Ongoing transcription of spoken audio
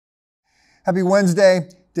Happy Wednesday,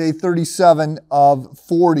 day 37 of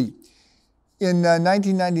 40. In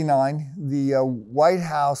 1999, the White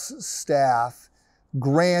House staff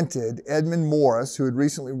granted Edmund Morris, who had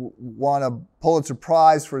recently won a Pulitzer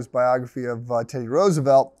Prize for his biography of Teddy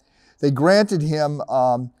Roosevelt, they granted him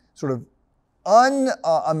sort of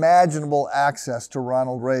unimaginable access to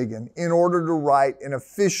Ronald Reagan in order to write an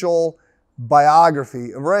official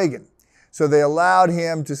biography of Reagan. So they allowed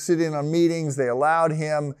him to sit in on meetings, they allowed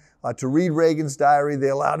him to read Reagan's diary, they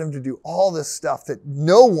allowed him to do all this stuff that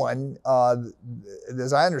no one,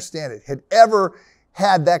 as I understand it, had ever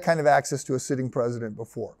had that kind of access to a sitting president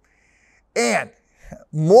before. And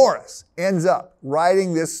Morris ends up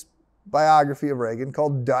writing this biography of Reagan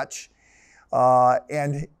called Dutch,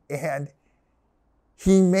 and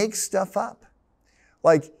he makes stuff up.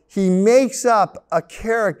 Like, he makes up a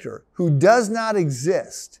character who does not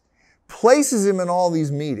exist, places him in all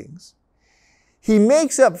these meetings. He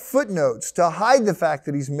makes up footnotes to hide the fact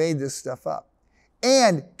that he's made this stuff up.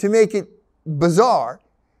 And to make it bizarre,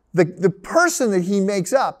 the person that he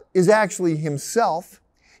makes up is actually himself.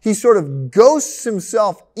 He sort of ghosts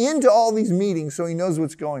himself into all these meetings so he knows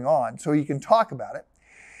what's going on, so he can talk about it.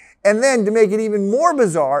 And then to make it even more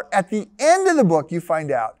bizarre, at the end of the book you find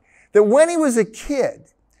out that when he was a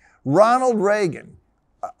kid, Ronald Reagan,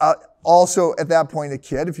 also at that point a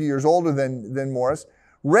kid, a few years older than Morris,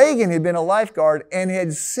 Reagan had been a lifeguard and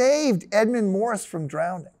had saved Edmund Morris from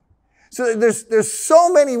drowning. So there's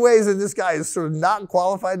so many ways that this guy is sort of not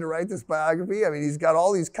qualified to write this biography. I mean, he's got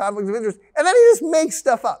all these conflicts of interest, and then he just makes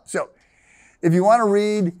stuff up. So if you want to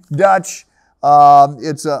read Dutch,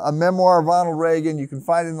 it's a memoir of Ronald Reagan. You can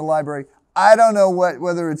find it in the library. I don't know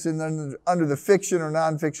whether it's under the fiction or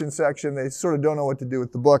nonfiction section. They sort of don't know what to do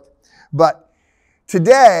with the book. But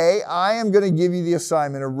today, I am going to give you the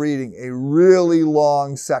assignment of reading a really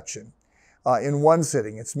long section in one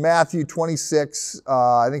sitting. It's Matthew 26,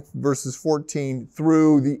 I think verses 14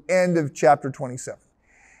 through the end of chapter 27.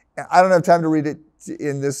 I don't have time to read it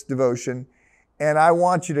in this devotion, and I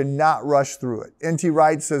want you to not rush through it. N.T.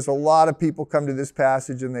 Wright says a lot of people come to this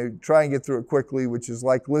passage and they try and get through it quickly, which is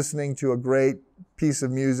like listening to a great piece of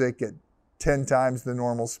music at 10 times the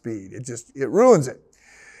normal speed. It ruins it.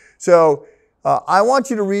 So I want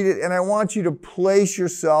you to read it, and I want you to place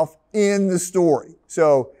yourself in the story.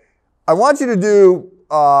 So I want you to do,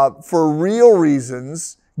 for real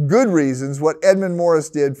reasons, good reasons, what Edmund Morris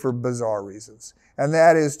did for bizarre reasons. And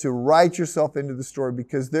that is to write yourself into the story,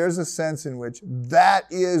 because there's a sense in which that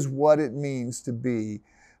is what it means to be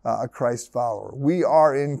a Christ follower. We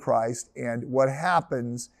are in Christ, and what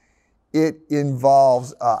happens, it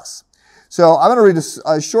involves us. So I'm going to read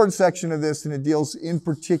a short section of this, and it deals in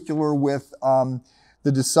particular with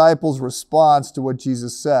the disciples' response to what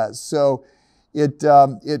Jesus says. So it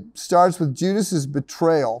starts with Judas's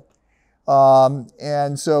betrayal.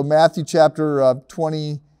 And so Matthew chapter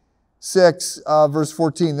 26, verse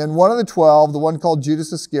 14. Then one of the 12, the one called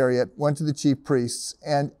Judas Iscariot, went to the chief priests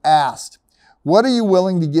and asked, "What are you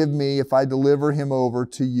willing to give me if I deliver him over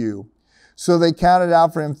to you?" So they counted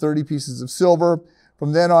out for him 30 pieces of silver.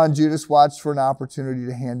 From then on, Judas watched for an opportunity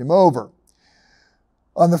to hand him over.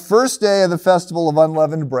 On the first day of the festival of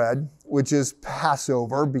unleavened bread, which is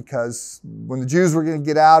Passover, because when the Jews were going to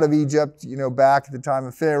get out of Egypt, back at the time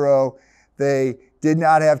of Pharaoh, they did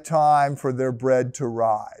not have time for their bread to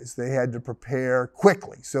rise. They had to prepare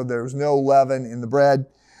quickly. So there was no leaven in the bread.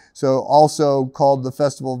 So also called the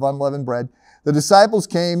festival of unleavened bread. The disciples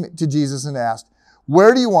came to Jesus and asked,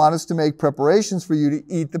 "Where do you want us to make preparations for you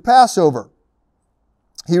to eat the Passover?"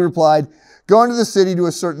 He replied, "Go into the city to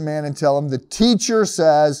a certain man and tell him, 'The teacher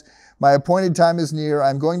says, my appointed time is near.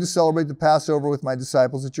 I'm going to celebrate the Passover with my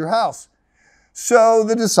disciples at your house.' So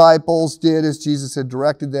the disciples did as Jesus had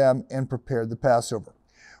directed them and prepared the Passover.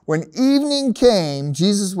 When evening came,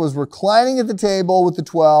 Jesus was reclining at the table with the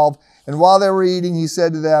 12, and while they were eating, he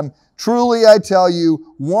said to them, 'Truly I tell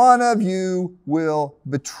you, one of you will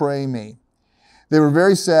betray me.' They were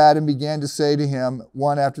very sad and began to say to him,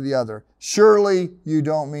 one after the other, 'Surely you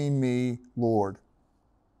don't mean me, Lord.'"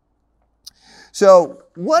 So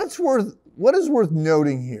what is worth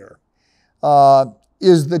noting here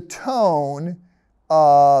is the tone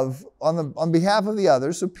on behalf of the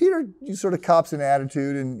others. So Peter sort of cops an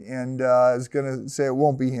attitude and is going to say it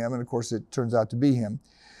won't be him, and of course it turns out to be him.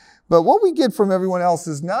 But what we get from everyone else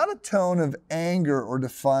is not a tone of anger or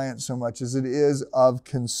defiance so much as it is of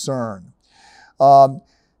concern.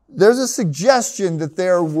 There's a suggestion that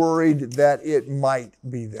they're worried that it might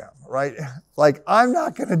be them, right? Like, I'm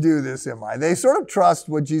not going to do this, am I? They sort of trust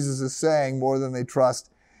what Jesus is saying more than they trust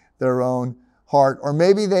their own heart. Or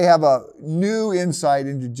maybe they have a new insight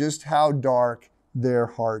into just how dark their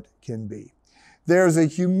heart can be. There's a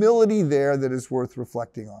humility there that is worth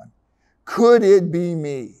reflecting on. Could it be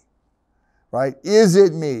me? Right? Is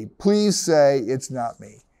it me? Please say it's not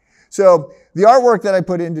me. So the artwork that I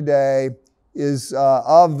put in today is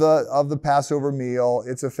of the Passover meal.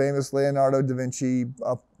 It's a famous Leonardo da Vinci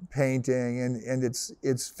painting, and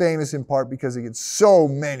it's famous in part because it gets so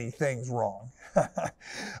many things wrong.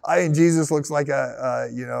 I mean, Jesus looks like a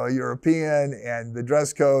European, and the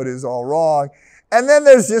dress code is all wrong. And then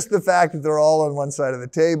there's just the fact that they're all on one side of the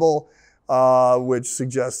table, which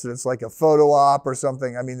suggests that it's like a photo op or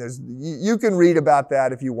something. I mean, you can read about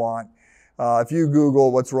that if you want. If you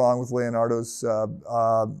Google what's wrong with Leonardo's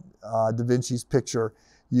da Vinci's picture,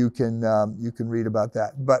 you can read about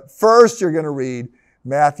that. But first, you're going to read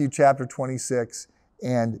Matthew chapter 26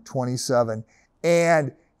 and 27,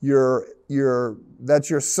 and that's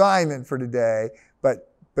your assignment for today.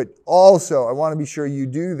 But also, I want to be sure you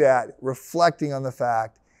do that reflecting on the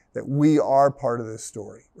fact that we are part of this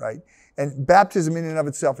story, right? And baptism in and of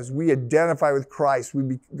itself, as we identify with Christ,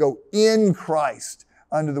 we go in Christ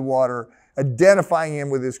under the water, identifying him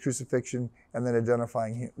with his crucifixion, and then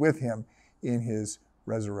identifying with him in his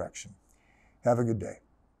resurrection. Have a good day.